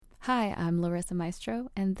Hi, I'm Larissa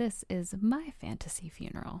Maestro, and this is my fantasy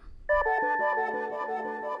funeral.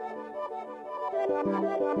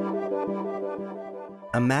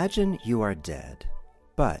 Imagine you are dead,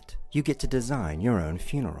 but you get to design your own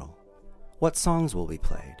funeral. What songs will be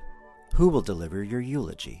played? Who will deliver your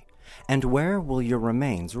eulogy? And where will your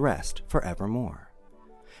remains rest forevermore?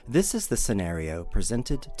 This is the scenario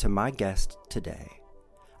presented to my guest today.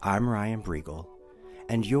 I'm Ryan Briegel,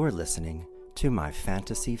 and you're listening to my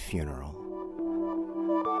fantasy funeral.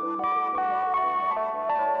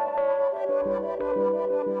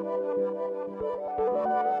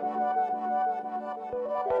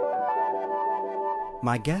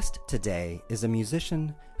 My guest today is a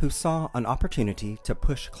musician who saw an opportunity to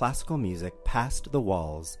push classical music past the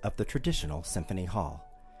walls of the traditional symphony hall.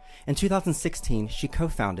 In 2016, she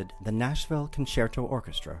co-founded the Nashville Concerto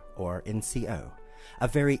Orchestra, or NCO, a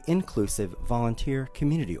very inclusive volunteer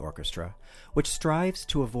community orchestra which strives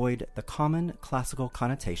to avoid the common classical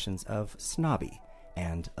connotations of snobby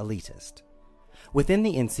and elitist. Within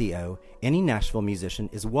the NCO, any Nashville musician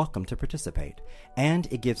is welcome to participate, and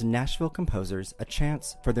it gives Nashville composers a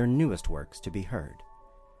chance for their newest works to be heard.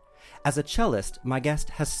 As a cellist, my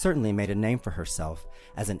guest has certainly made a name for herself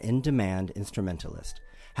as an in-demand instrumentalist,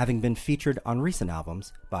 having been featured on recent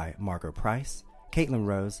albums by Margo Price, Caitlin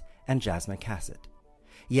Rose, and Jasmine Cassett.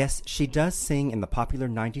 Yes, she does sing in the popular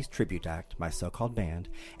 90s tribute act, My So-Called Band,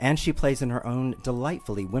 and she plays in her own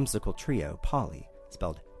delightfully whimsical trio, Polly,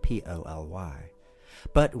 spelled P-O-L-Y.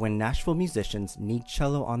 But when Nashville musicians need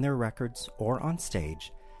cello on their records or on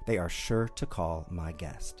stage, they are sure to call my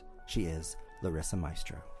guest. She is Larissa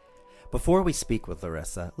Maestro. Before we speak with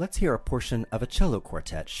Larissa, let's hear a portion of a cello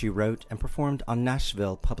quartet she wrote and performed on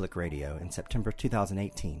Nashville Public Radio in September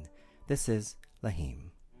 2018. This is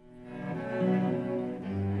Lahim.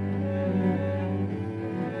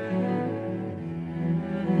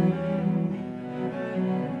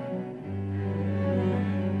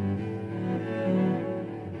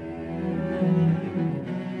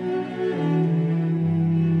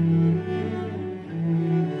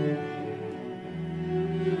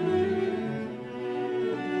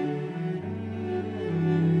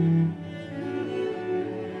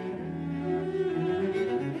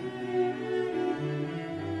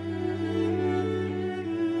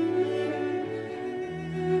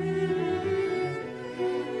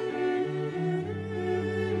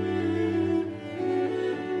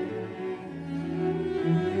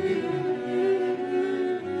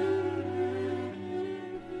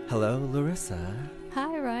 Hello, Larissa.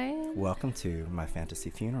 Hi, Ryan. Welcome to my fantasy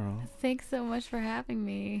funeral. Thanks so much for having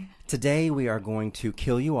me. Today we are going to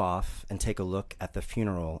kill you off and take a look at the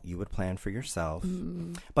funeral you would plan for yourself.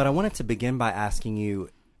 But I wanted to begin by asking you,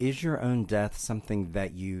 is your own death something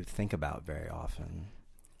that you think about very often?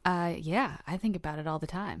 Yeah, I think about it all the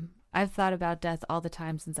time. I've thought about death all the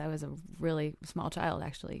time since I was a really small child,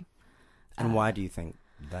 actually. And why do you think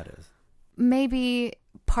that is? Maybe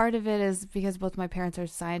part of it is because both my parents are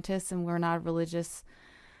scientists and we're not a religious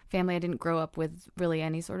family. I didn't grow up with really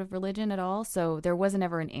any sort of religion at all, so there wasn't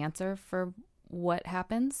ever an answer for what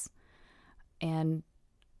happens. And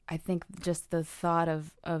I think just the thought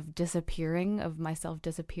of disappearing, of myself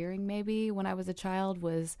disappearing maybe when I was a child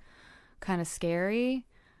was kind of scary.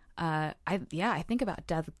 I think about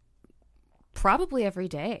death probably every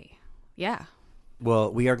day. Yeah.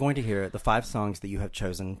 Well, we are going to hear the 5 songs that you have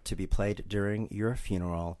chosen to be played during your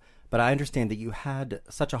funeral, but I understand that you had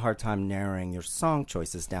such a hard time narrowing your song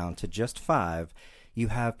choices down to just 5. You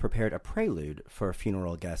have prepared a prelude for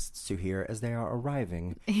funeral guests to hear as they are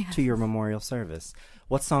arriving to your memorial service.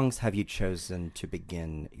 What songs have you chosen to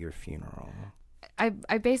begin your funeral?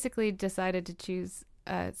 I basically decided to choose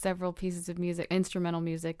several pieces of music, instrumental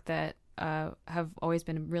music, that have always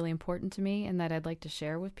been really important to me and that I'd like to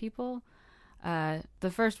share with people.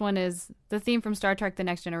 The first one is the theme from Star Trek: The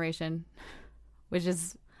Next Generation, which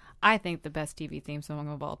is, I think, the best TV theme song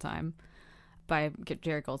of all time, by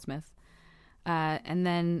Jerry Goldsmith. And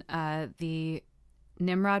then the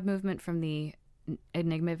Nimrod movement from the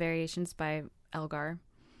Enigma Variations by Elgar.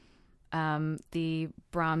 The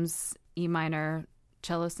Brahms E minor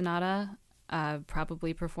cello sonata,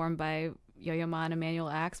 probably performed by Yo-Yo Ma and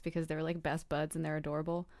Emanuel Axe because they're like best buds and they're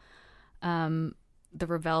adorable. The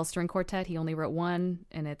Ravel string quartet, he only wrote one,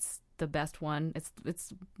 and it's the best one.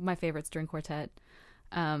 It's my favorite string quartet.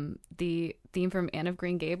 The theme from Anne of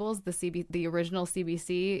Green Gables, the original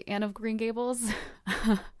CBC Anne of Green Gables,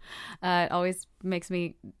 it always makes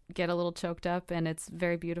me get a little choked up, and it's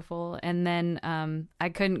very beautiful. And then I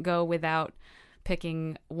couldn't go without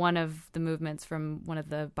picking one of the movements from one of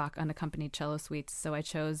the Bach unaccompanied cello suites, so I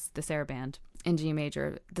chose the Saraband. in G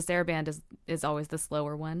major. The saraband is always the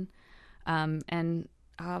slower one. And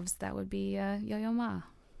obvs, that would be Yo-Yo Ma.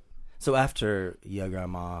 So after Yo-Yo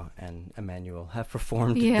Ma and Emmanuel have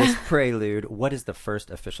performed this prelude, what is the first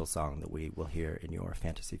official song that we will hear in your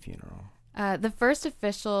fantasy funeral? The first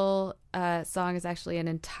official song is actually an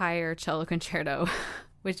entire cello concerto,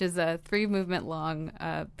 which is a 3-movement long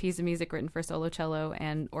piece of music written for solo cello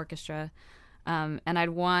and orchestra. And I'd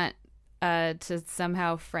want to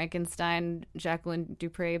somehow Frankenstein Jacqueline du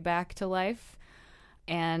Pré back to life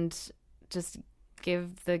and just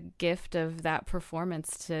give the gift of that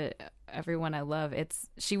performance to everyone I love.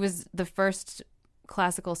 She was the first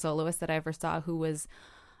classical soloist that I ever saw who was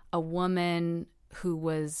a woman who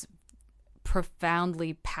was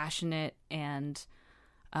profoundly passionate and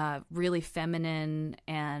really feminine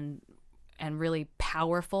and really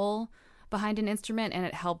powerful behind an instrument, and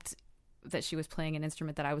it helped that she was playing an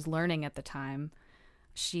instrument that I was learning at the time.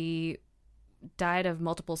 She died of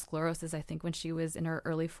multiple sclerosis, I think, when she was in her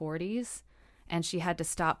early 40s, and she had to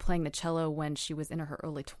stop playing the cello when she was in her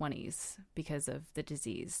early 20s because of the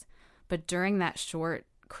disease. But during that short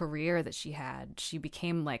career that she had, she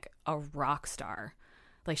became like a rock star.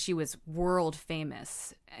 Like, she was world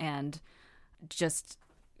famous and just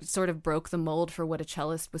sort of broke the mold for what a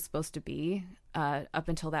cellist was supposed to be. Up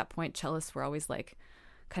until that point, cellists were always like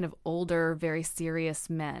kind of older, very serious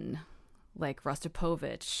men, like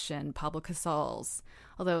Rostropovich and Pablo Casals.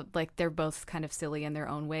 Although, like, they're both kind of silly in their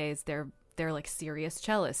own ways, they're like serious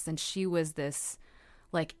cellists. And she was this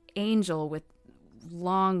like angel with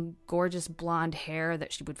long, gorgeous blonde hair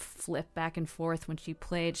that she would flip back and forth when she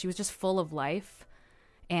played. She was just full of life.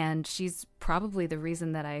 And she's probably the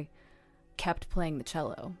reason that I kept playing the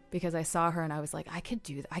cello, because I saw her and I was like, I could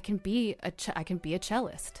do that. I can be a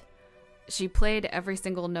cellist. She played every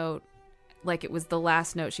single note like it was the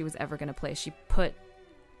last note she was ever going to play. She put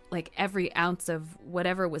like every ounce of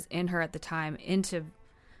whatever was in her at the time into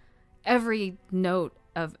every note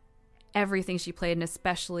of everything she played, and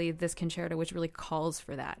especially this concerto, which really calls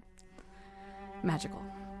for that. Magical.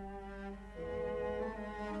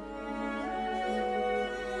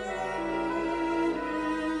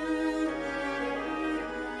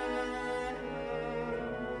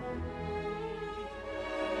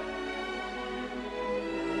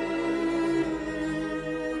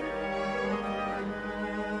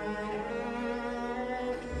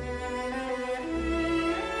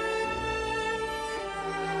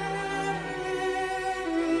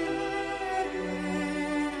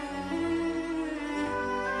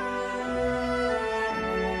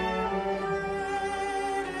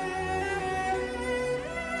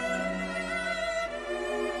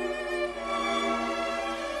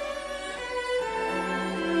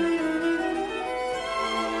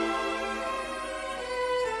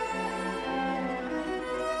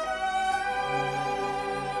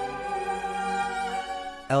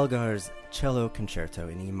 Elgar's Cello Concerto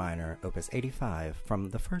in E minor, opus 85,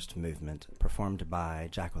 from the first movement, performed by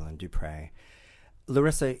Jacqueline du Pré.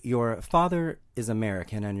 Larissa, your father is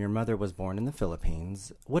American and your mother was born in the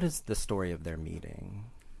Philippines. What is the story of their meeting?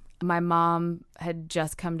 My mom had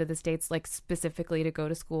just come to the States, like, specifically to go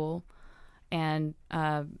to school. And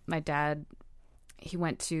my dad, he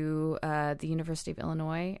went to the University of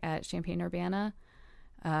Illinois at Champaign-Urbana,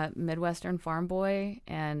 Midwestern farm boy,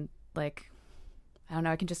 and, like, I don't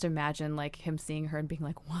know, I can just imagine, like, him seeing her and being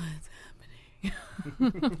like, what's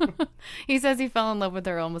happening? He says he fell in love with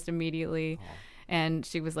her almost immediately. Oh. And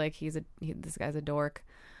she was like, this guy's a dork.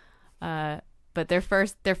 But their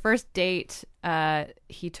first date,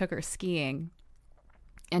 he took her skiing,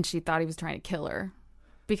 and she thought he was trying to kill her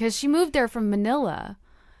because she moved there from Manila,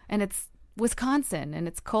 and it's Wisconsin, and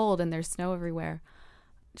it's cold, and there's snow everywhere.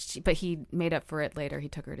 But he made up for it later. He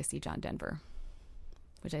took her to see John Denver,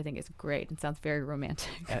 which I think is great and sounds very romantic.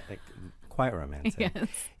 Quite romantic.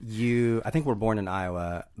 Yes. I think we're born in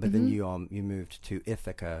Iowa, but then you moved to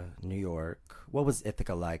Ithaca, New York. What was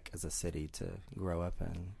Ithaca like as a city to grow up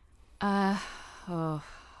in? I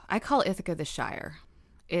call Ithaca the Shire.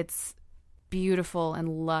 It's beautiful and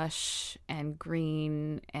lush and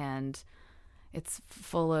green, and it's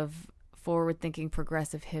full of forward-thinking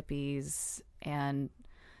progressive hippies, and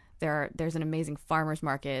there's an amazing farmer's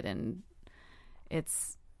market, and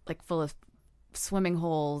it's like full of swimming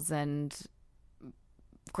holes and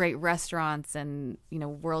great restaurants and, you know,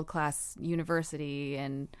 world-class university,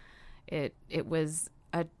 and it was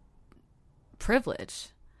a privilege.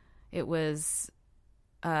 It was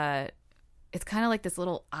it's kind of like this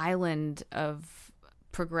little island of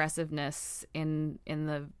progressiveness in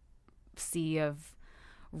the sea of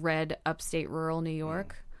red upstate rural New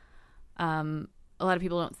York. A lot of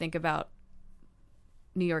people don't think about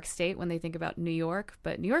New York State when they think about New York,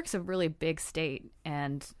 but New York's a really big state,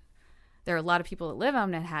 and there are a lot of people that live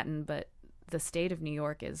on Manhattan, but the state of New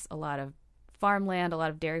York is a lot of farmland, a lot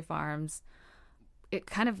of dairy farms. It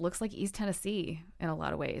kind of looks like East Tennessee in a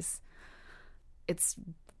lot of ways. It's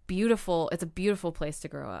beautiful. It's a beautiful place to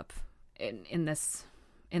grow up in this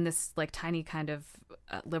like tiny kind of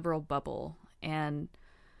liberal bubble, and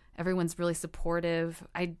everyone's really supportive.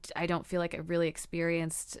 I don't feel like I really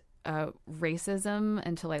experienced racism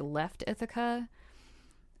until I left Ithaca.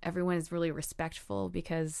 Everyone is really respectful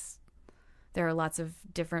because there are lots of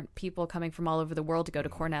different people coming from all over the world to go to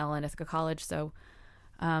Cornell and Ithaca College. So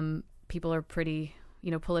people are pretty,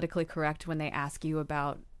 politically correct when they ask you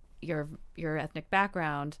about your ethnic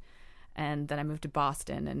background. And then I moved to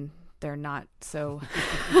Boston, and they're not so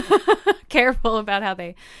careful about how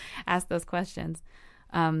they ask those questions.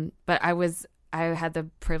 But I had the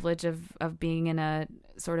privilege of being in a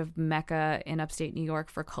sort of mecca in upstate New York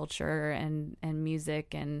for culture and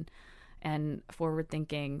music and forward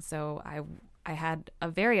thinking. So I had a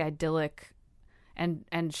very idyllic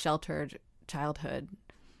and sheltered childhood,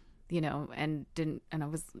 and I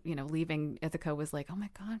was, leaving Ithaca was like, oh my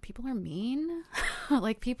God, people are mean.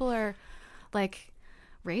 Like people are like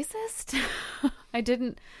racist. I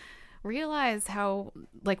didn't realize how,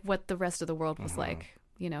 like, what the rest of the world was like,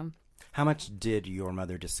 How much did your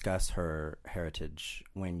mother discuss her heritage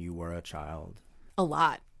when you were a child? A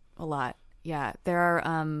lot. Yeah.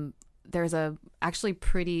 There's a actually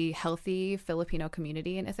pretty healthy Filipino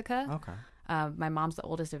community in Ithaca. Okay. My mom's the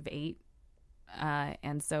oldest of 8.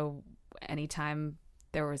 And so anytime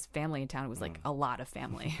there was family in town, it was like a lot of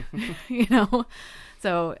family,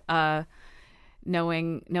 So,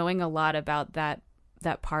 knowing a lot about that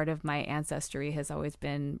part of my ancestry has always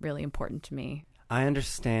been really important to me. I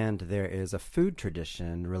understand there is a food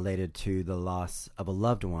tradition related to the loss of a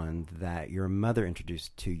loved one that your mother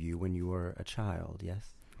introduced to you when you were a child,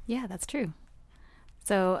 yes? Yeah, that's true.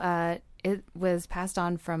 So it was passed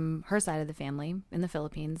on from her side of the family in the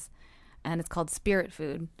Philippines, and it's called spirit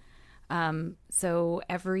food. So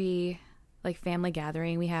every like family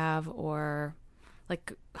gathering we have, or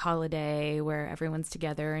like holiday where everyone's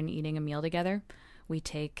together and eating a meal together, we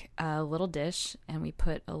take a little dish and we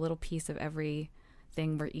put a little piece of every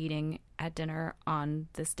thing we're eating at dinner on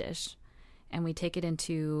this dish, and we take it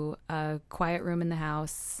into a quiet room in the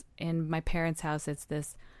house. In my parents' house, it's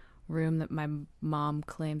this room that my mom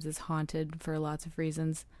claims is haunted for lots of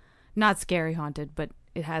reasons. Not scary haunted, but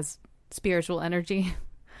it has spiritual energy.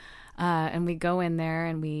 And we go in there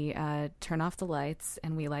and we turn off the lights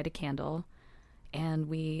and we light a candle, and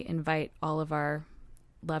we invite all of our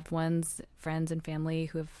loved ones, friends and family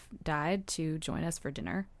who have died to join us for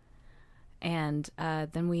dinner. And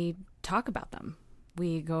then we talk about them.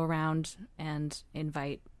 We go around and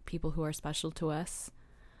invite people who are special to us.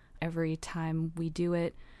 Every time we do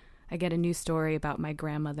it, I get a new story about my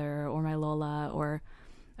grandmother or my Lola, or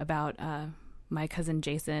about my cousin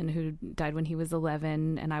Jason, who died when he was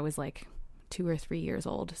 11, and I was like 2 or 3 years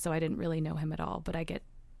old. So I didn't really know him at all, but I get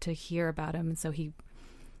to hear about him. And so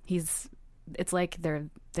it's like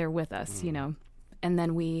they're with us, And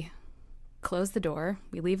then we close the door,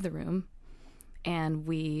 we leave the room, and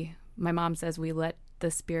my mom says we let the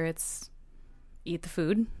spirits eat the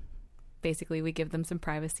food. Basically, we give them some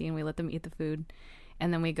privacy and we let them eat the food.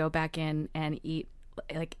 And then we go back in and eat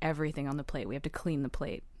like everything on the plate. We have to clean the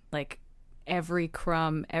plate. Like every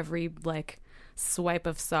crumb, every like swipe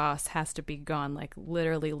of sauce has to be gone, like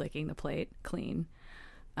literally licking the plate clean,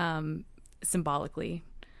 symbolically.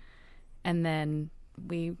 And then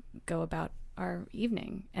we go about our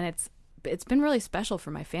evening, and it's been really special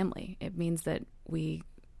for my family. It means that we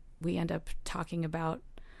end up talking about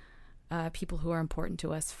people who are important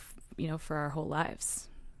to us, for our whole lives,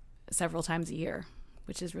 several times a year,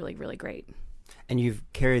 which is really, really great. And you've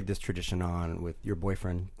carried this tradition on with your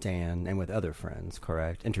boyfriend, Dan, and with other friends,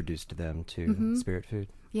 correct? Introduced them to spirit food?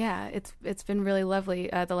 Yeah, it's been really lovely.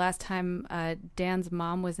 The last time Dan's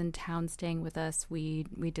mom was in town staying with us, we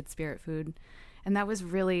did spirit food. And it was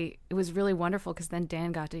really wonderful, because then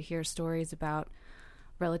Dan got to hear stories about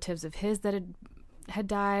relatives of his that had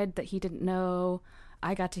died that he didn't know.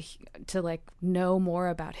 I got to like know more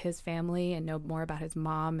about his family and know more about his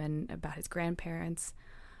mom and about his grandparents.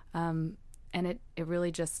 And it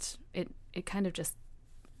really just, it kind of just,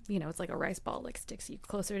 it's like a rice ball, like sticks you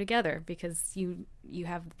closer together, because you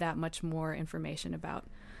have that much more information about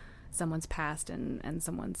someone's past and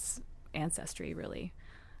someone's ancestry, really.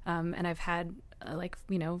 And I've had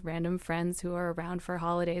random friends who are around for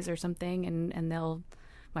holidays or something, and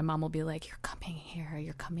my mom will be like, you're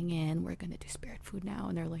coming in, we're going to do spirit food now.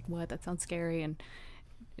 And they're like, what? That sounds scary. And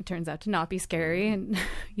it turns out to not be scary and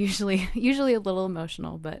usually a little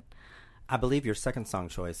emotional, but I believe your second song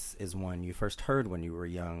choice is one you first heard when you were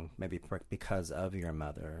young, maybe because of your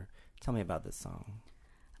mother. Tell me about this song.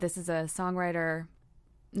 This is a songwriter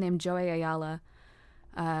named Joey Ayala,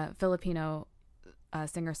 Filipino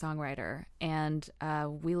singer-songwriter, and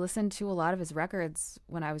we listened to a lot of his records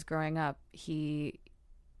when I was growing up. He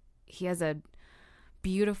has a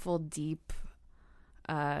beautiful, deep,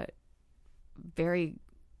 very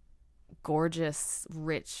gorgeous,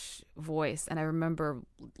 rich voice, and I remember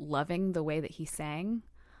loving the way that he sang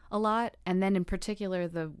a lot, and then in particular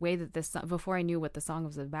the way that this song, before I knew what the song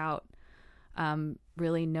was about,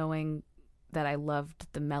 really knowing that I loved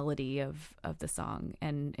the melody of the song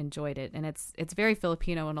and enjoyed it. And it's very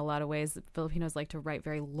Filipino in a lot of ways. Filipinos like to write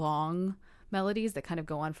very long melodies that kind of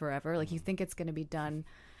go on forever. Like you think it's going to be done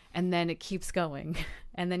and then it keeps going,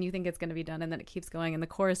 and then you think it's going to be done and then it keeps going. And the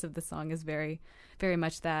chorus of the song is very, very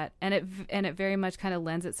much that. And it very much kind of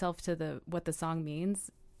lends itself to what the song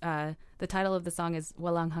means. The title of the song is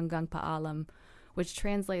Walang Hanggang Paalam, which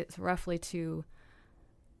translates roughly to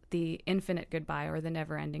the infinite goodbye or the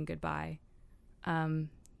never-ending goodbye. And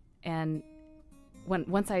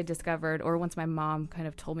once I discovered, or once my mom kind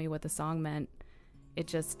of told me what the song meant, it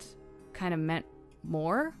just kind of meant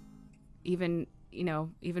more, even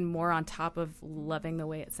more on top of loving the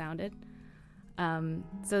way it sounded.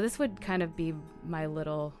 So this would kind of be my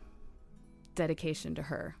little dedication to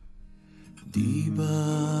her. Di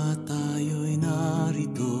ba tayo'y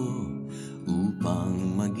narito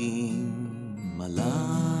upang maging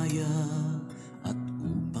malaya at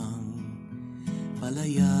upang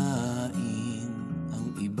palayain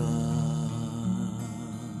ang iba?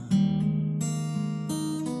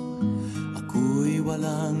 Ako'y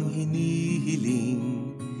walang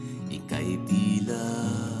hinihiling, ika'y tila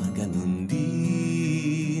ganun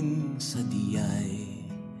din sa diyay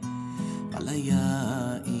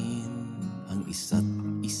palayain ang isa't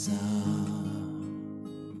isa.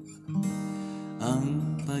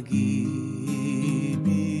 Ang pag-ibig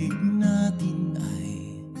natin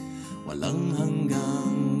ay walang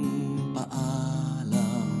hanggang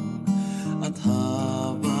paalam, at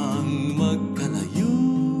habang magkalayo,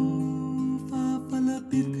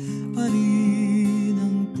 papalapit pa rin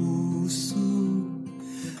ang puso.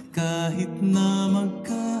 Kahit na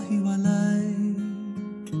magkahiwalay,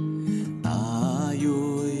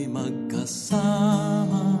 tayo'y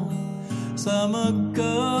magkasama sa magkabilang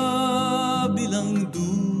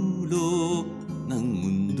dulo ng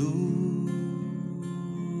mundo.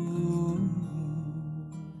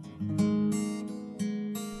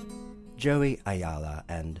 Joey Ayala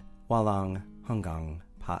and Walang Hanggang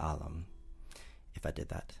Paalam, if I did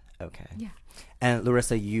that okay. Yeah. And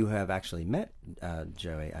Larissa, you have actually met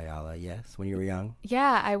Joey Ayala, yes, when you were young?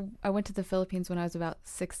 Yeah, I went to the Philippines when I was about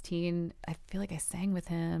 16. I feel like I sang with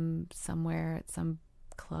him somewhere at some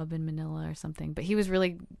club in Manila or something. But he was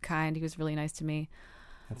really kind. He was really nice to me.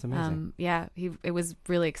 That's amazing. Yeah, it was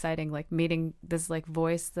really exciting, like meeting this like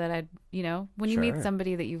voice that I'd, when you meet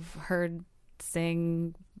somebody that you've heard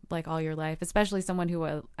sing like all your life, especially someone who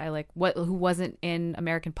I like, who wasn't in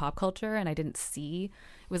American pop culture and I didn't see.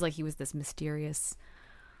 It was like he was this mysterious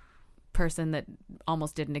person that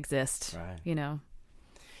almost didn't exist, right.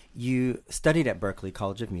 You studied at Berklee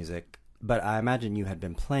College of Music, but I imagine you had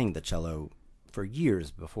been playing the cello for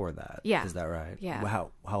years before that. Yeah. Is that right? Yeah.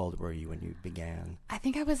 How old were you when you began? I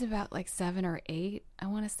think I was about like 7 or 8, I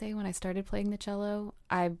want to say, when I started playing the cello.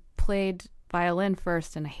 I played violin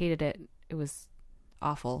first and I hated it. It was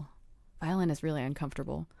awful. Violin is really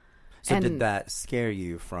uncomfortable. So did that scare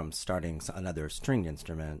you from starting another stringed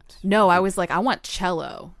instrument? No, I was like, I want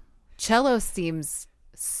cello. Cello seems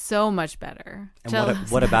so much better. And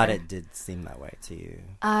what about it did seem that way to you?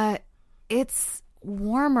 It's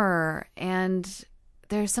warmer and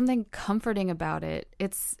there's something comforting about it.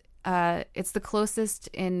 It's the closest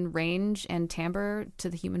in range and timbre to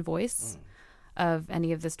the human voice of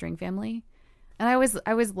any of the string family. And I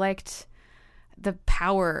always liked the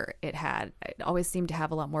power it had. It always seemed to have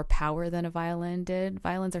a lot more power than a violin did.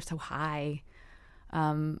 Violins are so high.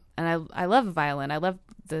 And I love a violin. I love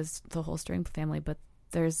the whole string family, but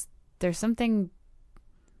there's something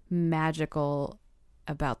magical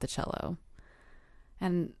about the cello.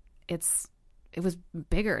 And it was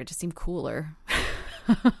bigger. It just seemed cooler.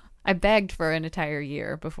 I begged for an entire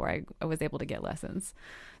year before I was able to get lessons.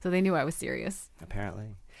 So they knew I was serious.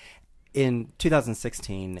 Apparently. In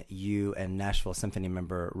 2016, you and Nashville Symphony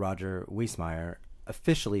member Roger Wiesmeyer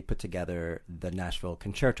officially put together the Nashville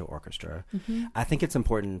Concerto Orchestra. Mm-hmm. I think it's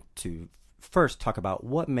important to first talk about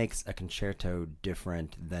what makes a concerto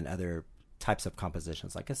different than other types of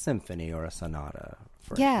compositions, like a symphony or a sonata,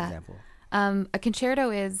 for Yeah. example? A concerto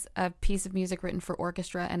is a piece of music written for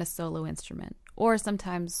orchestra and a solo instrument, or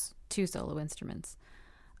sometimes two solo instruments.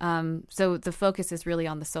 So the focus is really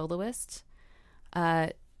on the soloist.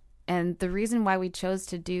 And the reason why we chose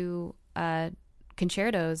to do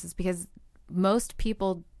concertos is because most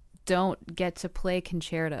people don't get to play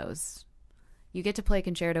concertos. You get to play a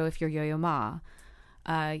concerto if you're Yo-Yo Ma.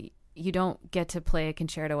 You don't get to play a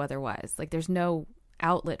concerto otherwise. Like, there's no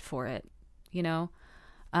outlet for it, you know?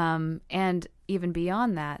 And even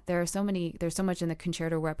beyond that, there's so much in the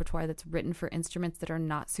concerto repertoire that's written for instruments that are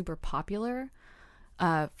not super popular.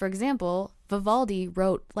 For example, Vivaldi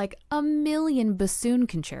wrote like 1 million bassoon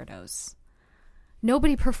concertos.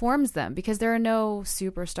 Nobody performs them because there are no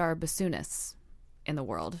superstar bassoonists in the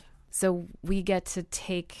world. So we get to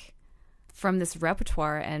take from this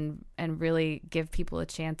repertoire and really give people a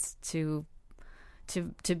chance to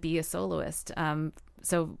be a soloist.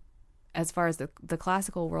 So as far as the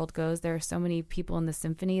classical world goes, there are so many people in the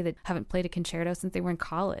symphony that haven't played a concerto since they were in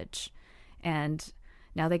college. And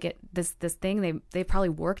now they get this thing they probably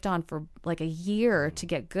worked on for like a year to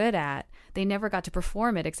get good at. They never got to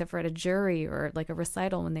perform it except for at a jury or like a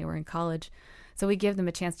recital when they were in college. So we give them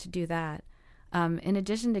a chance to do that. In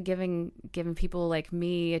addition to giving people like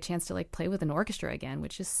me a chance to like play with an orchestra again,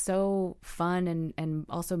 which is so fun and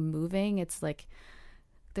also moving. It's like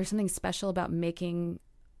there's something special about making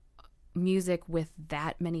music with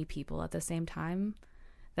that many people at the same time.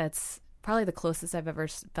 That's probably the closest I've ever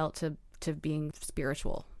felt to being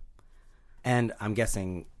spiritual. And I'm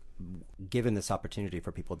guessing, given this opportunity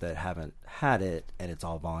for people that haven't had it and it's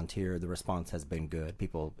all volunteer, the response has been good.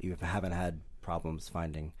 People even haven't had problems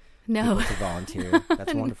finding people to volunteer.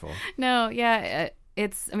 That's wonderful. No, yeah,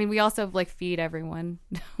 we also like feed everyone.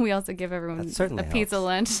 We also give everyone a pizza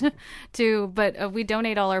lunch too, but we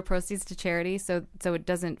donate all our proceeds to charity, so it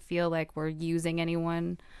doesn't feel like we're using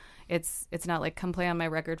anyone. It's not like come play on my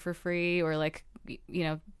record for free or like, you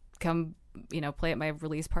know, come, you know, play at my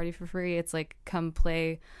release party for free. It's like come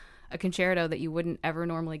play a concerto that you wouldn't ever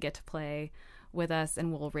normally get to play with us,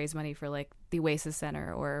 and we'll raise money for like the Oasis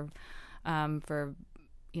Center or for,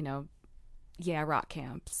 you know, rock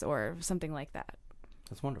camps or something like that.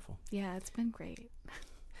 That's wonderful. Yeah, it's been great.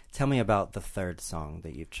 Tell me about the third song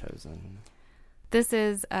that you've chosen. This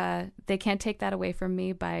is They Can't Take That Away From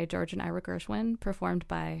Me by George and Ira Gershwin, performed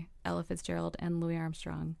by Ella Fitzgerald and Louis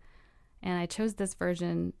Armstrong. And I chose this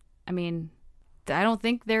version. I mean, I don't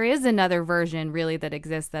think there is another version really that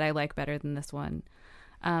exists that I like better than this one.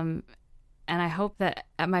 And I hope that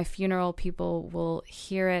at my funeral, people will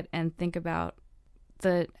hear it and think about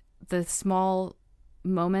the small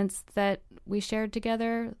moments that we shared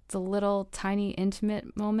together, the little tiny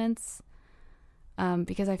intimate moments,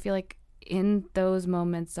 because I feel like in those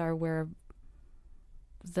moments are where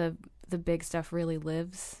the big stuff really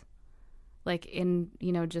lives. Like in,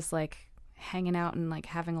 you know, just like hanging out and like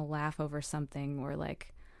having a laugh over something, or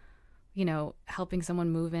like, you know, helping someone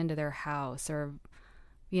move into their house, or,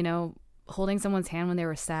 you know, holding someone's hand when they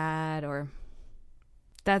were sad. Or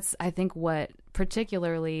that's, I think, what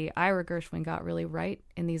particularly Ira Gershwin got really right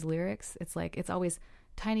in these lyrics. It's like, it's always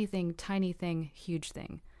tiny thing, huge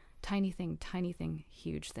thing, tiny thing,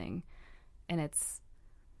 huge thing. And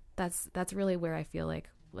that's really where I feel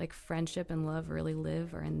like friendship and love really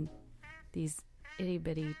live, are in these itty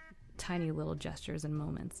bitty tiny little gestures and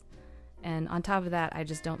moments. And on top of that, I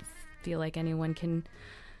just don't feel like anyone can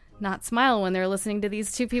not smile when they're listening to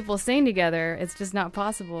these two people sing together. It's just not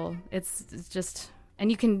possible. It's just,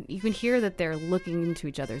 and you can hear that they're looking into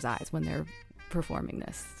each other's eyes when they're performing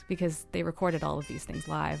this, because they recorded all of these things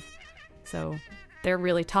live. So they're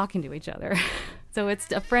really talking to each other. So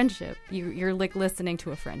it's a friendship. You're like listening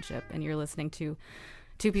to a friendship, and you're listening to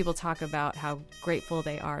two people talk about how grateful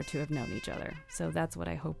they are to have known each other. So that's what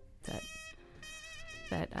I hope that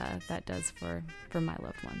does for my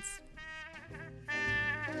loved ones.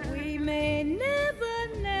 We may never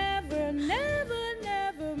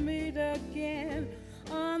meet again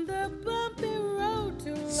on the bumpy road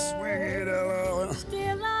to love. Swing it, Ella.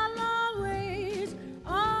 Still I'll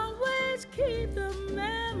always keep the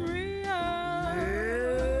memory of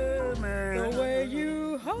the way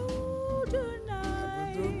you hold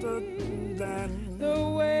tonight,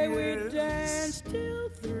 the way we danced till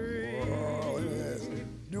 3. Oh, yes.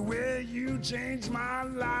 The way you changed my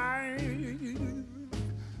life.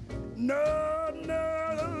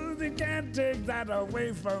 No, they can't take that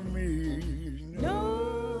away from me.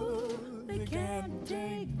 No, they can't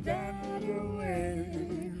take that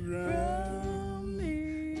away from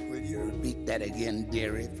me. Will you repeat that again,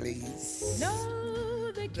 dearie, please?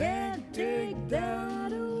 No, they can't take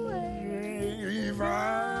that away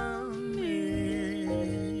from me.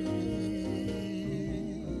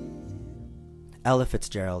 Ella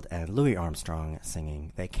Fitzgerald and Louis Armstrong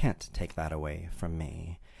singing They Can't Take That Away From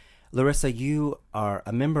Me. Larissa, you are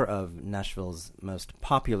a member of Nashville's most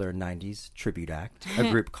popular 90s tribute act, a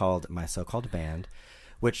group called My So-Called Band,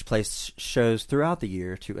 which plays shows throughout the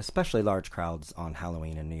year to especially large crowds on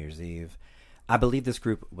Halloween and New Year's Eve. I believe this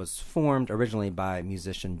group was formed originally by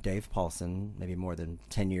musician Dave Paulson, maybe more than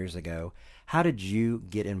 10 years ago. How did you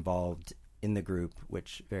get involved in the group,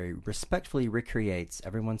 which very respectfully recreates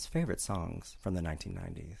everyone's favorite songs from the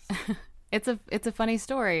 1990s? It's a funny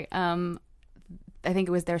story. I think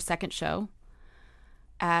it was their second show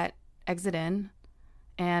at Exit Inn,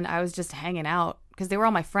 and I was just hanging out because they were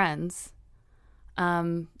all my friends.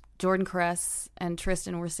 Jordan Caress and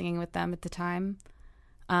Tristan were singing with them at the time.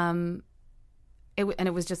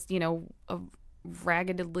 It was just, a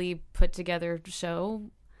raggedly put together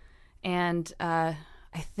show. And I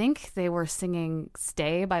think they were singing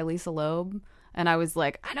Stay by Lisa Loeb. And I was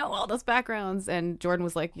like, I know all those backgrounds. And Jordan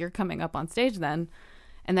was like, you're coming up on stage then.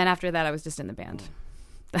 And then after that, I was just in the band.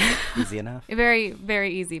 Easy enough. Very,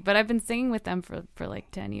 very easy. But I've been singing with them for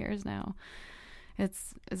like 10 years now.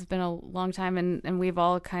 It's been a long time. And we've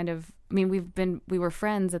all kind of, we were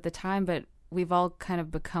friends at the time, but we've all kind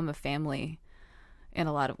of become a family in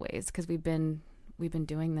a lot of ways because we've been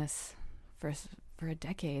doing this for a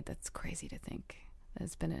decade. That's crazy to think.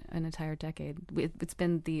 It's been an entire decade. It's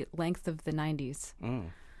been the length of the 90s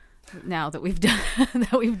now that we've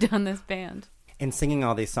done this band. In singing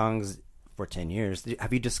all these songs for 10 years,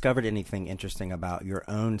 have you discovered anything interesting about your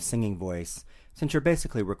own singing voice, since you're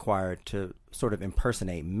basically required to sort of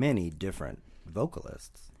impersonate many different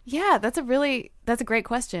vocalists? Yeah, that's a great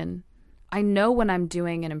question. I know when I'm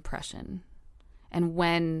doing an impression and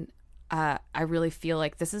when I really feel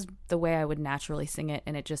like this is the way I would naturally sing it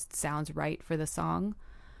and it just sounds right for the song.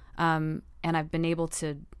 And I've been able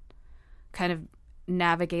to kind of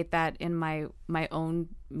navigate that in my own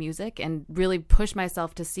music and really push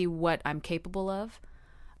myself to see what I'm capable of.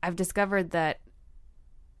 I've discovered that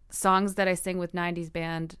songs that I sing with 90s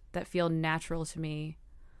band that feel natural to me,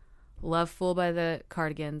 Love Fool by the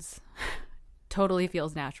Cardigans, totally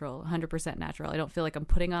feels natural, 100% natural. I don't feel like I'm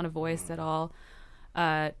putting on a voice at all.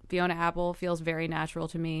 Fiona Apple feels very natural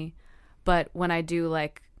to me. But when I do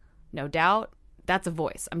like No Doubt, that's a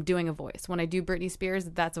voice. I'm doing a voice. When I do Britney Spears,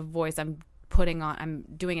 that's a voice I'm putting on. I'm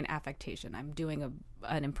doing an affectation. I'm doing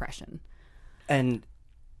an impression. And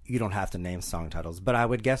you don't have to name song titles, but I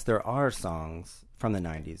would guess there are songs from the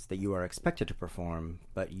 90s that you are expected to perform,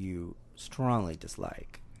 but you strongly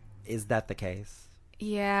dislike. Is that the case?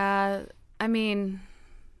 Yeah. I mean,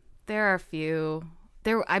 there are a few.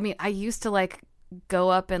 I used to like go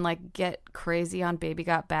up and like get crazy on Baby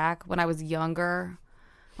Got Back when I was younger,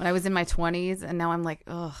 when I was in my 20s, and now I'm like,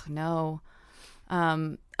 oh no.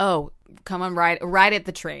 Come on, ride at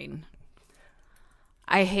the train.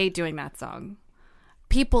 I hate doing that song.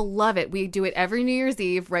 People love it. We do it every New Year's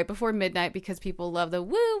Eve right before midnight because people love the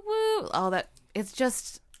woo woo, all that. It's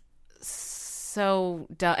just so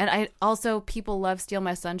dumb. And people love Steal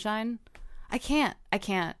My Sunshine. I can't.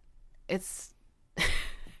 It's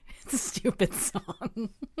a stupid song.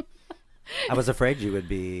 I was afraid you would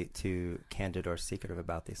be too candid or secretive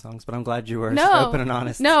about these songs, but I'm glad you were No. open and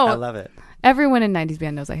honest. No. I love it. Everyone in 90s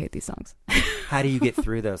band knows I hate these songs. How do you get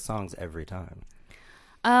through those songs every time?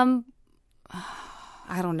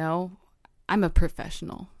 I don't know. I'm a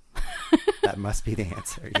professional. That must be the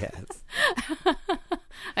answer, yes.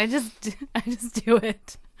 I just do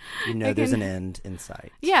it. You know there's an end in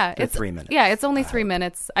sight. Yeah, For 3 minutes. Yeah, it's only 3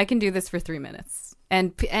 minutes. I can do this for 3 minutes.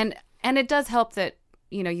 And it does help that,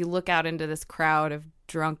 you look out into this crowd of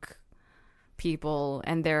drunk people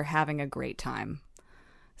and they're having a great time.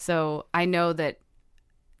 So I know that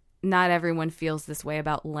not everyone feels this way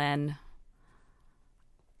about Len.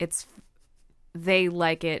 They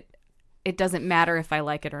like it. It doesn't matter if I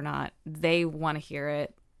like it or not. They want to hear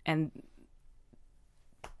it, and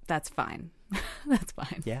that's fine. That's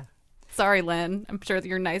fine. Yeah. Sorry, Len. I'm sure that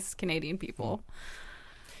you're nice Canadian people.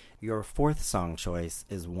 Your fourth song choice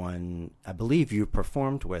is one I believe you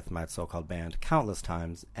performed with My So-Called Band countless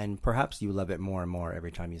times, and perhaps you love it more and more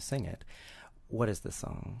every time you sing it. What is this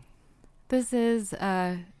song? This is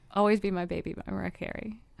Always Be My Baby by Mariah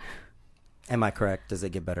Carey. Am I correct? Does it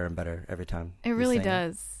get better and better every time? It really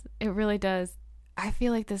does. It really does. I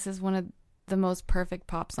feel like this is one of the most perfect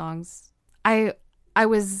pop songs. I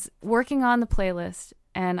was working on the playlist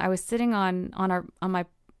and I was sitting on my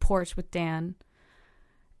porch with Dan,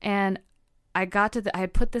 and I got to I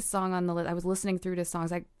had put this song on the list. I was listening through the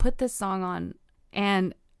songs. I put this song on,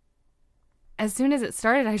 and as soon as it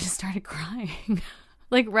started, I just started crying,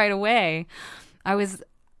 like right away.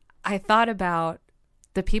 I thought about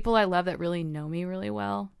the people I love that really know me really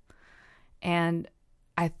well. And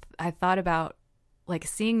I thought about like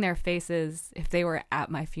seeing their faces if they were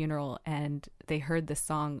at my funeral and they heard the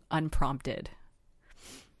song unprompted,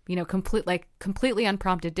 completely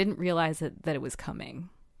unprompted, didn't realize that it was coming.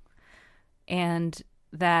 And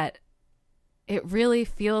that it really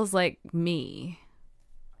feels like me.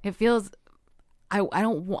 It feels, I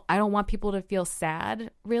don't want people to feel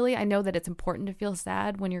sad, really. I know that it's important to feel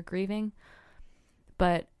sad when you're grieving,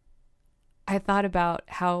 but I thought about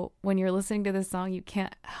how when you're listening to this song, you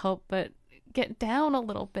can't help but get down a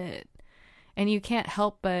little bit, and you can't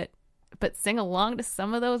help but sing along to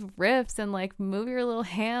some of those riffs and like move your little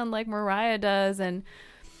hand like Mariah does, and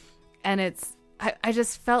it's I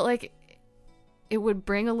just felt like it would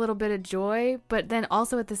bring a little bit of joy, but then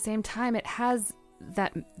also at the same time it has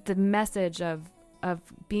the message of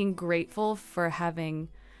being grateful for having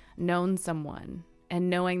known someone and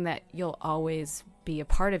knowing that you'll always be a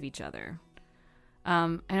part of each other.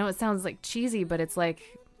 I know it sounds like cheesy, but it's like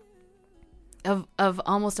of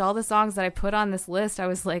almost all the songs that I put on this list, I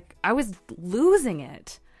was losing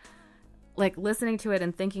it, like listening to it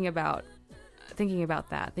and thinking about the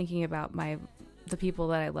people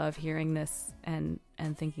that I love hearing this and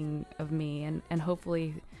thinking of me and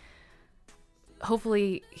hopefully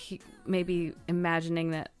maybe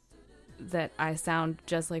imagining that I sound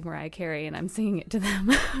just like Mariah Carey and I'm singing it to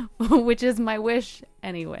them, which is my wish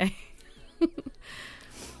anyway. We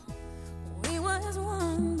was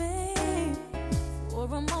one, babe, for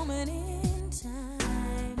a moment in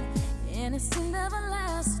time, and it seemed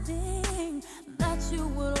everlasting that you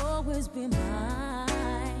would always be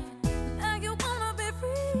mine. Now you wanna be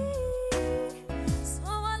free, so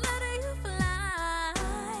I let you fly,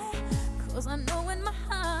 'cause I know in my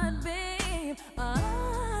heart, babe,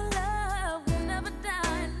 our love will never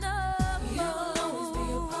die, no. You'll always be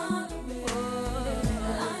a part of me.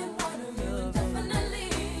 I'm part of you indefinitely.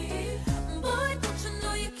 Boy, don't you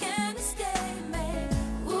know you can't escape me.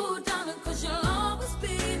 Ooh, darling, 'cause you'll always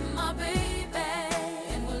be my baby.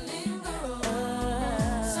 And we'll linger on.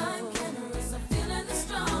 Time can erase a feeling that's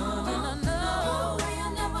strong. And I know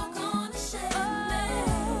you're never gonna shake me.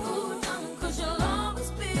 Ooh, darling, 'cause you'll always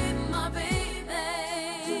be my baby.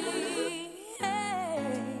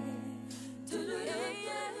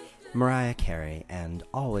 Mariah Carey and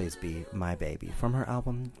Always Be My Baby from her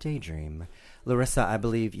album Daydream. Larissa, I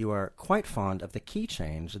believe you are quite fond of the key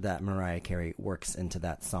change that Mariah Carey works into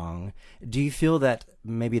that song. Do you feel that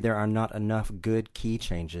maybe there are not enough good key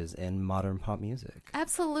changes in modern pop music?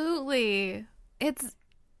 Absolutely. It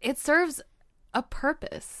serves a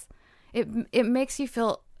purpose. It makes you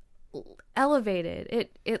feel elevated.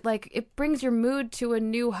 It brings your mood to a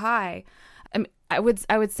new high. I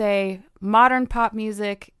would say modern pop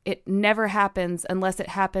music, it never happens unless it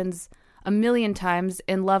happens a million times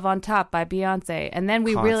in Love on Top by Beyonce. And then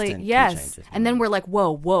we Constant key changes. And then we're like,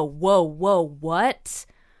 whoa, what?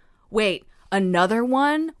 Wait, another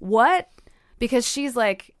one? What? Because she's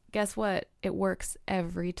like, guess what? It works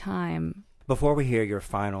every time. Before we hear your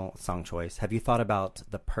final song choice, have you thought about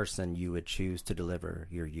the person you would choose to deliver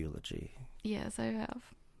your eulogy? Yes, I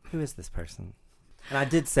have. Who is this person? And I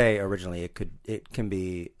did say originally it can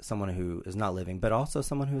be someone who is not living, but also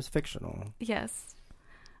someone who is fictional. Yes.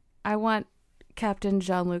 I want Captain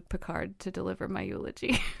Jean-Luc Picard to deliver my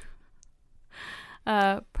eulogy.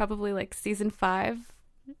 Probably like season 5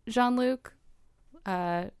 Jean-Luc,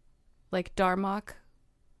 like Darmok,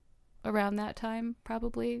 around that time,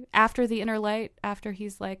 probably. After the Inner Light, after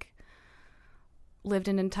he's like lived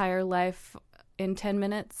an entire life in 10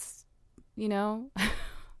 minutes, you know?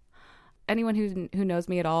 Anyone who knows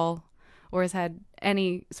me at all or has had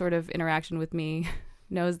any sort of interaction with me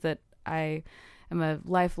knows that I am a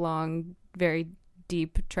lifelong, very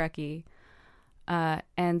deep Trekkie.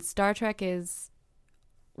 And Star Trek is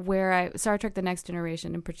Star Trek The Next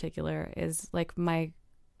Generation in particular is like my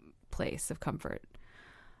place of comfort.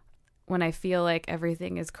 When I feel like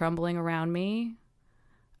everything is crumbling around me,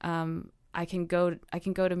 I can go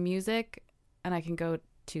to music, and I can go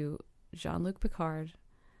to Jean-Luc Picard.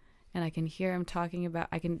 And I can hear him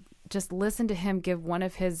I can just listen to him give one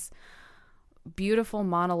of his beautiful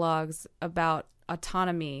monologues about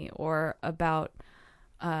autonomy or about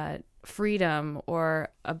freedom or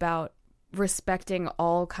about respecting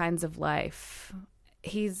all kinds of life.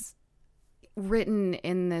 He's written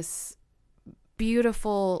in this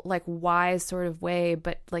beautiful, like, wise sort of way,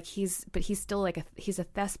 but he's still like he's a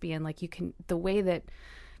thespian. Like, the way that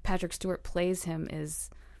Patrick Stewart plays him is,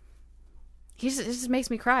 it just makes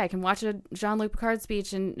me cry. I can watch a Jean-Luc Picard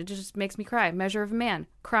speech and it just makes me cry. Measure of a Man,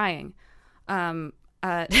 crying.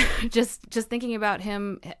 Just thinking about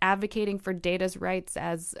him advocating for Data's rights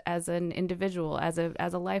as an individual, as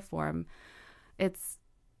a life form. It's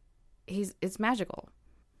magical.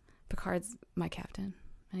 Picard's my captain,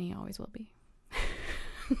 and he always will be.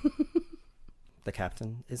 The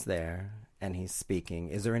captain is there, and he's speaking.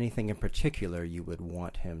 Is there anything in particular you would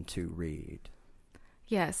want him to read?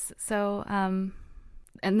 Yes. So,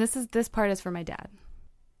 and this part is for my dad.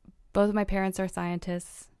 Both of my parents are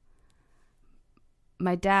scientists.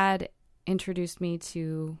 My dad introduced me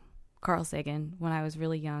to Carl Sagan when I was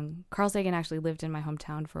really young. Carl Sagan actually lived in my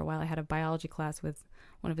hometown for a while. I had a biology class with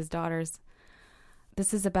one of his daughters.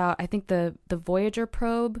 This is about, I think the Voyager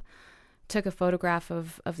probe took a photograph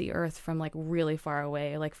of the Earth from like really far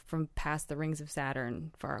away, like from past the rings of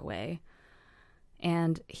Saturn far away.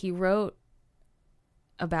 And he wrote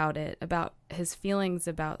about it, about his feelings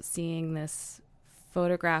about seeing this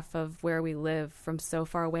photograph of where we live from so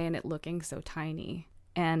far away and it looking so tiny.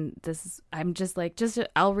 And I'm just like,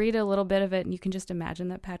 I'll read a little bit of it and you can just imagine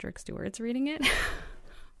that Patrick Stewart's reading it.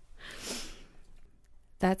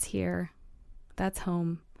 That's here. That's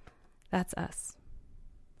home. That's us.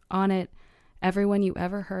 On it, everyone you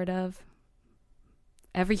ever heard of,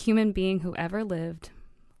 every human being who ever lived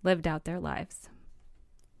out their lives.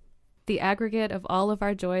 The aggregate of all of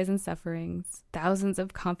our joys and sufferings, thousands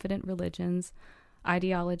of confident religions,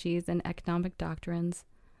 ideologies, and economic doctrines,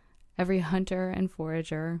 every hunter and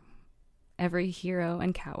forager, every hero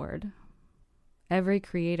and coward, every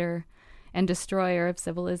creator and destroyer of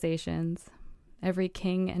civilizations, every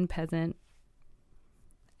king and peasant,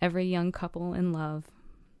 every young couple in love,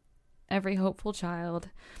 every hopeful child,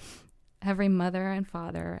 every mother and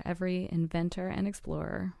father, every inventor and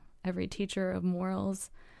explorer, every teacher of morals,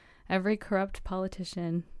 every corrupt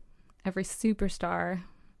politician, every superstar,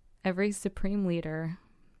 every supreme leader,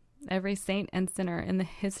 every saint and sinner in the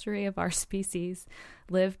history of our species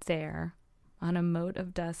lived there on a mote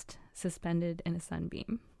of dust suspended in a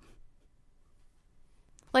sunbeam.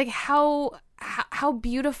 Like how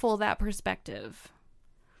beautiful that perspective.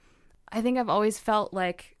 I think I've always felt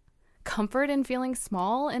like comfort in feeling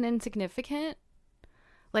small and insignificant.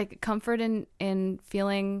 Like comfort in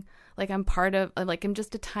feeling like I'm part of, like I'm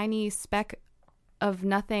just a tiny speck of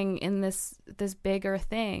nothing in this bigger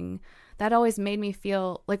thing. That always made me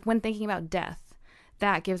feel like when thinking about death,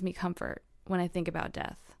 that gives me comfort when I think about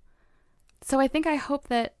death. So I hope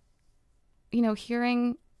that, you know,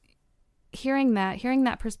 hearing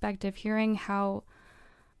that perspective, hearing how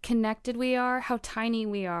connected we are, how tiny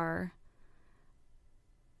we are,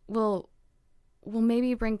 will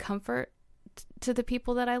maybe bring comfort to the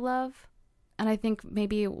people that I love. And I think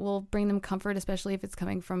maybe it will bring them comfort, especially if it's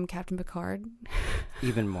coming from Captain Picard.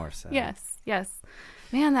 Even more so. Yes.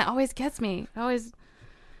 Man, that always gets me. It always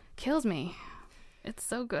kills me. It's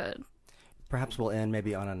so good. Perhaps we'll end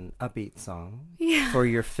maybe on an upbeat song. Yeah. For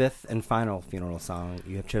your fifth and final funeral song,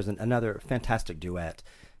 you have chosen another fantastic duet.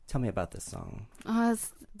 Tell me about this song.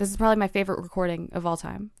 This is probably my favorite recording of all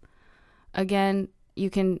time. Again, you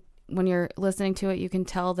can, when you're listening to it, you can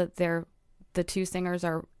tell that the two singers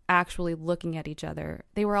are actually looking at each other.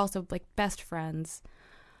 They were also like best friends.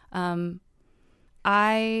 I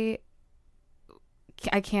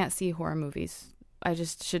can't see horror movies. I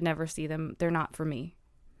just should never see them. They're not for me.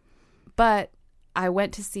 But I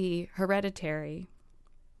went to see Hereditary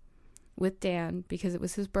with Dan because it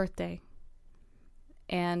was his birthday.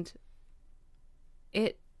 And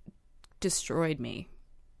it destroyed me.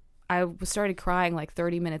 I started crying like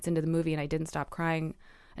 30 minutes into the movie and I didn't stop crying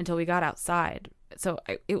until we got outside. So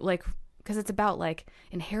because it's about like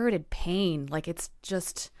inherited pain. Like it's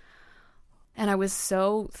just, and I was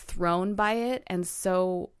so thrown by it and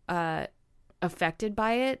so affected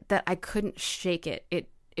by it that I couldn't shake it.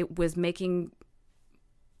 It was making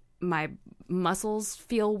my muscles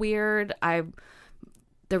feel weird.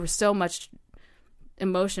 There was so much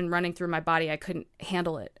emotion running through my body, I couldn't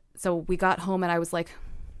handle it. So we got home and I was like,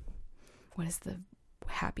 what is the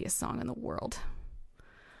happiest song in the world?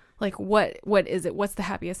 Like, what is it? What's the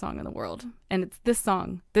happiest song in the world? And it's this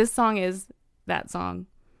song. This song is that song.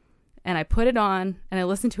 And I put it on and I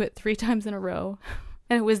listened to it 3 times in a row.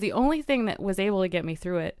 And it was the only thing that was able to get me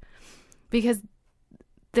through it. Because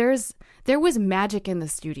there was magic in the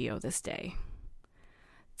studio this day.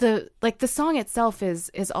 The song itself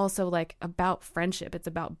is also like about friendship. It's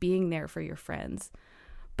about being there for your friends.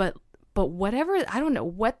 But whatever, I don't know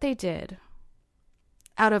what they did.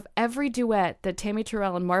 Out of every duet that Tammy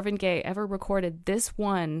Terrell and Marvin Gaye ever recorded, this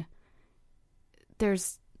one,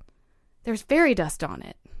 there's fairy dust on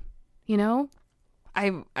it. You know?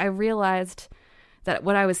 I realized that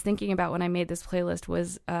what I was thinking about when I made this playlist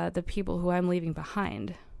was the people who I'm leaving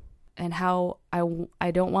behind, and how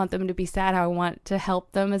I don't want them to be sad. How I want to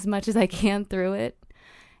help them as much as I can through it.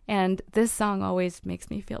 And this song always makes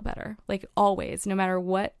me feel better. Like, always, no matter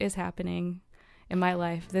what is happening in my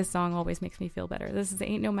life, this song always makes me feel better. This is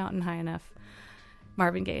Ain't No Mountain High Enough,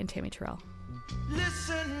 Marvin Gaye and Tammy Terrell.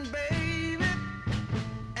 Listen, baby,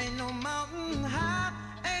 ain't no mountain high,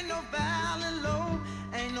 ain't no valley low,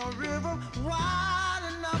 ain't no river wide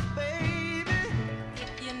enough, baby.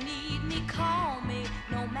 If you need me, call me,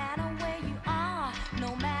 no matter where you are,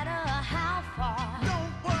 no matter how far.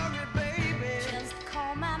 Don't worry, baby. Just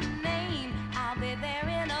call my name, I'll be there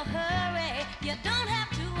in a hurry. You don't have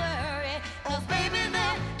to worry, 'cause baby,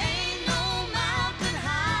 there ain't no mountain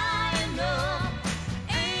high enough,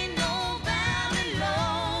 ain't no valley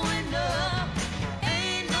low enough,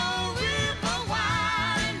 ain't no river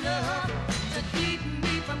wide enough to keep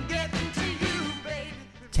me from getting to you, baby.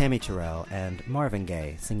 Tammy Terrell and Marvin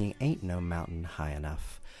Gaye singing Ain't No Mountain High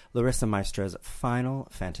Enough. Larissa Maestro's final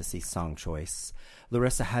fantasy song choice.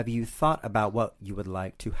 Larissa, have you thought about what you would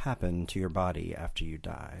like to happen to your body after you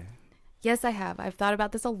die? Yes, I have. I've thought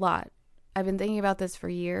about this a lot. I've been thinking about this for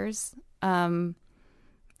years. I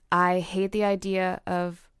hate the idea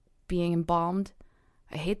of being embalmed.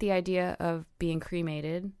 I hate the idea of being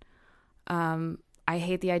cremated. I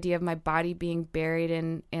hate the idea of my body being buried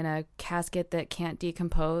in a casket that can't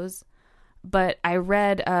decompose. But I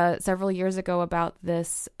read several years ago about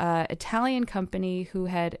this Italian company who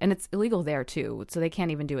had, and it's illegal there too, so they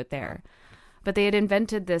can't even do it there. But they had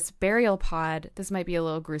invented this burial pod. This might be a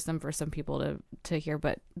little gruesome for some people to hear,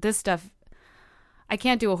 but this stuff, I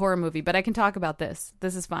can't do a horror movie, but I can talk about this.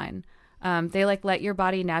 This is fine. They let your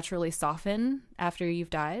body naturally soften after you've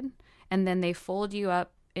died, and then they fold you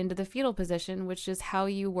up into the fetal position, which is how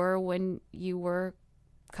you were when you were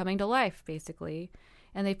coming to life, basically.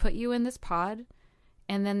 And they put you in this pod,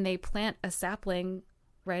 and then they plant a sapling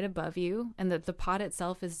right above you, and the pod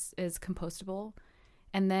itself is compostable.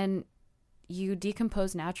 And then you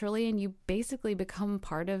decompose naturally, and you basically become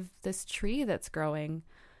part of this tree that's growing.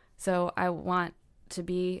 So I want to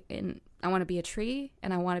be a tree,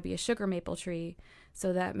 and I want to be a sugar maple tree,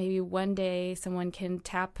 so that maybe one day someone can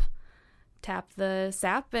tap the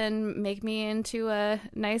sap and make me into a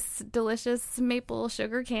nice, delicious maple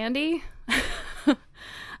sugar candy.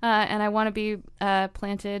 And I want to be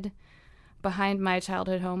planted behind my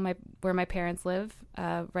childhood home, where my parents live,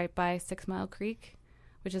 right by 6 Mile Creek,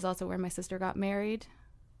 which is also where my sister got married.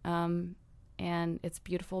 And it's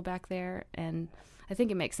beautiful back there, and I think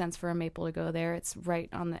it makes sense for a maple to go there. It's right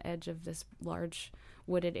on the edge of this large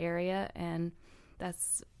wooded area, and that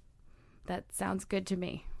sounds good to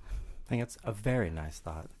me. I think it's a very nice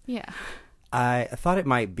thought. Yeah. I thought it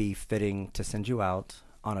might be fitting to send you out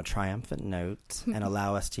on a triumphant note and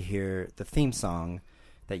allow us to hear the theme song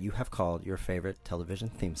that you have called your favorite television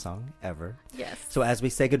theme song ever. Yes. So as we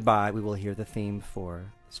say goodbye, we will hear the theme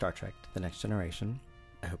for Star Trek: The Next Generation.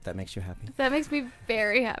 I hope that makes you happy. That makes me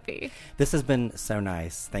very happy. This has been so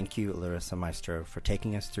nice. Thank you, Larissa Maestro, for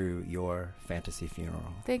taking us through your fantasy funeral.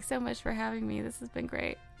 Thanks so much for having me. This has been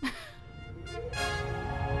great.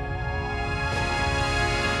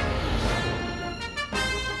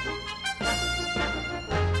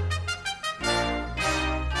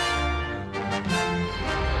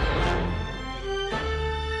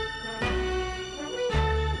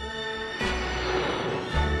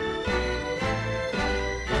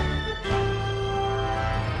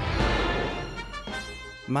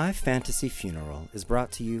 My Fantasy Funeral is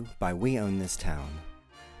brought to you by We Own This Town.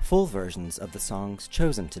 Full versions of the songs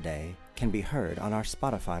chosen today can be heard on our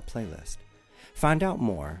Spotify playlist. Find out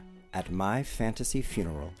more at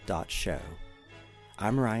myfantasyfuneral.show.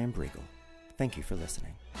 I'm Ryan Briegel. Thank you for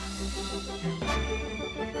listening.